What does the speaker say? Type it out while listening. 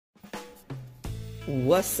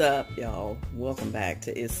What's up, y'all? Welcome back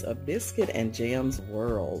to It's a Biscuit and Jam's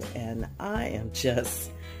World, and I am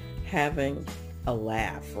just having a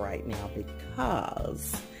laugh right now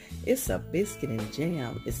because It's a Biscuit and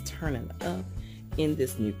Jam is turning up in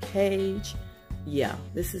this new cage. Yeah,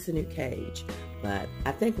 this is a new cage, but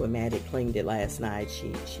I think when Maddie cleaned it last night,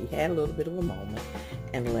 she had a little bit of a moment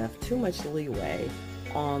and left too much leeway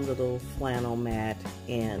on the little flannel mat,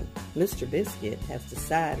 and Mr. Biscuit has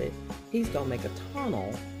decided he's gonna make a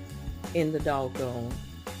tunnel in the doggone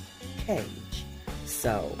cage.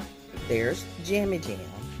 So there's Jammy Jam.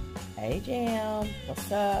 Hey Jam,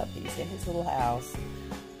 what's up? He's in his little house,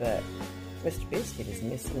 but Mr. Biscuit is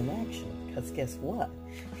missing in action because guess what?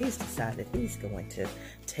 He's decided he's going to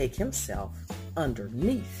take himself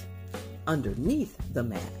underneath the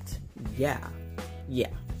mat. Yeah.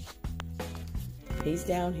 He's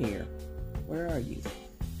down here. Where are you?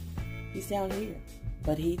 He's down here.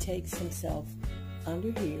 But he takes himself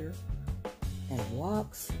under here and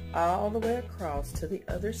walks all the way across to the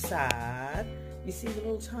other side. You see the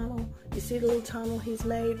little tunnel? You see the little tunnel he's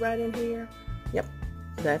made right in here? Yep,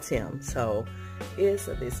 that's him. So it's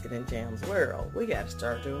a Biscuit and Jam's world. We got to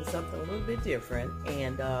start doing something a little bit different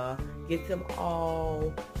and get them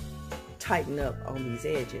all tighten up on these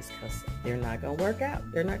edges because they're not going to work out.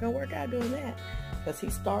 They're not going to work out doing that because he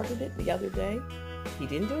started it the other day. He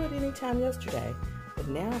didn't do it anytime yesterday, but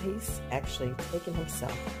now he's actually taking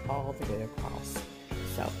himself all the way across.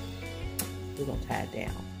 So we're going to tie it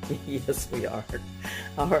down. Yes, we are.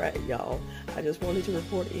 All right, y'all. I just wanted to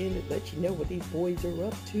report in and let you know what these boys are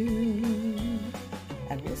up to.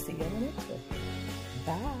 And we'll see you on the next one.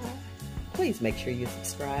 Bye. Please make sure you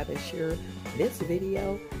subscribe and share this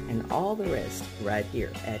video and all the rest right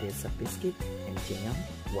here at It's a Biscuit and Jam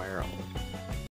World.